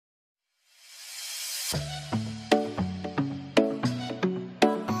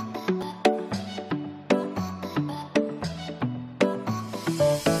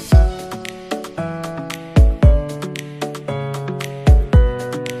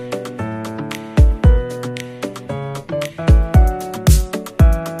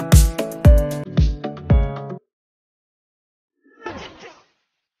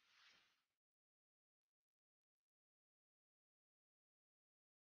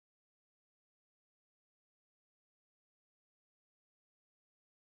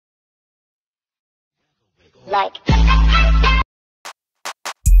Like.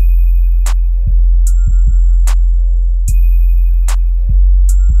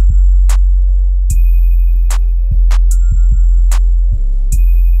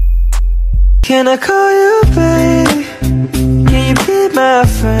 Can I call you babe? Can you be my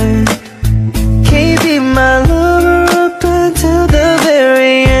friend? Can you be my lover up until the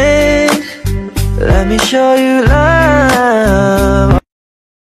very end? Let me show you love.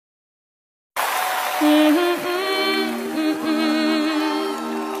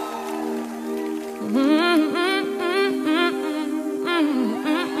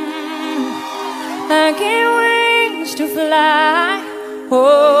 I get wings to fly.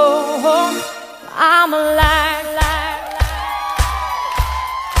 Oh, I'm alive.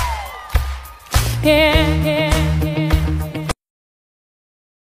 Yeah, yeah, yeah.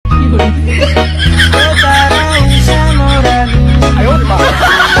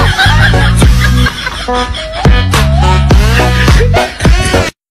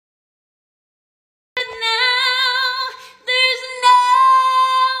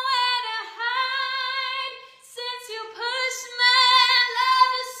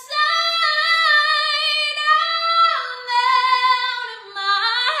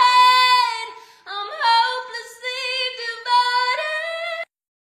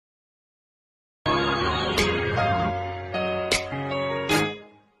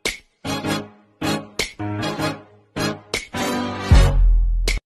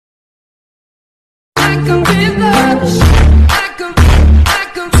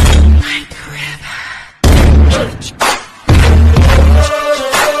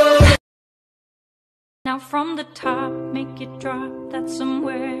 Now from the top, make it drop, that's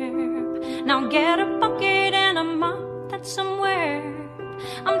somewhere. Now get a bucket and a mop, that's somewhere.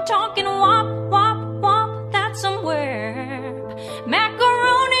 I'm talking wop, wop, wop, that's somewhere.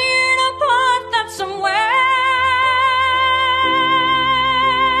 Macaroni in a pot, that's somewhere.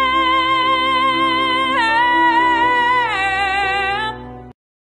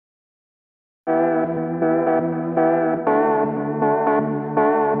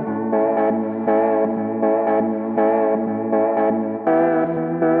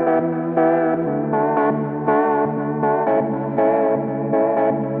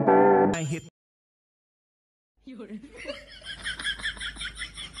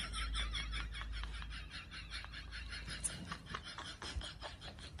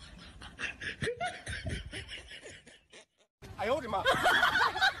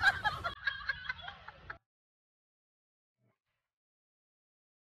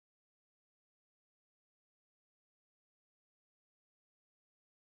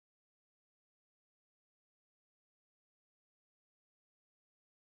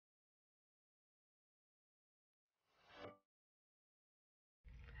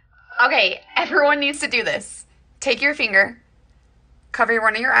 Okay, everyone needs to do this. Take your finger, cover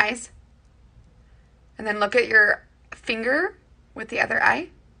one of your eyes, and then look at your finger with the other eye,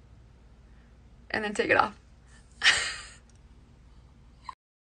 and then take it off.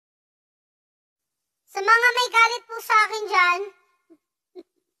 Sa mga may galit po sa akin dyan,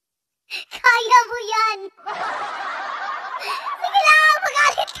 kaya mo yan. Sige lang,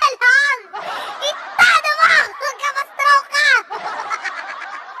 magalit ka lang. Itado mo, huwag ka ma-stroke ka.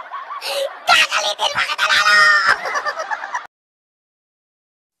 Gagalitin mo kita lalo!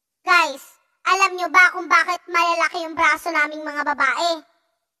 Guys, alam nyo ba kung bakit malalaki yung braso naming mga babae?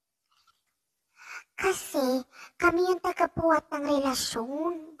 Kasi kami yung tagabuhat ng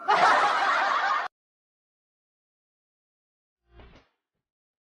relasyon.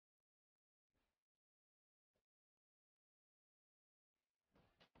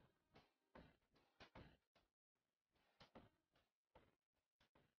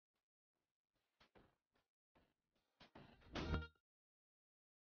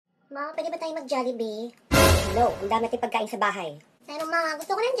 Ma, pwede ba tayo mag-Jollibee? No, ang dami natin pagkain sa bahay. Pero ma,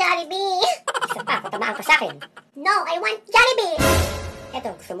 gusto ko ng Jollibee. Isa pa, katamaan ka sa akin. No, I want Jollibee!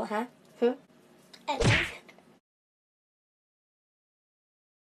 Eto, gusto mo ha? Eh,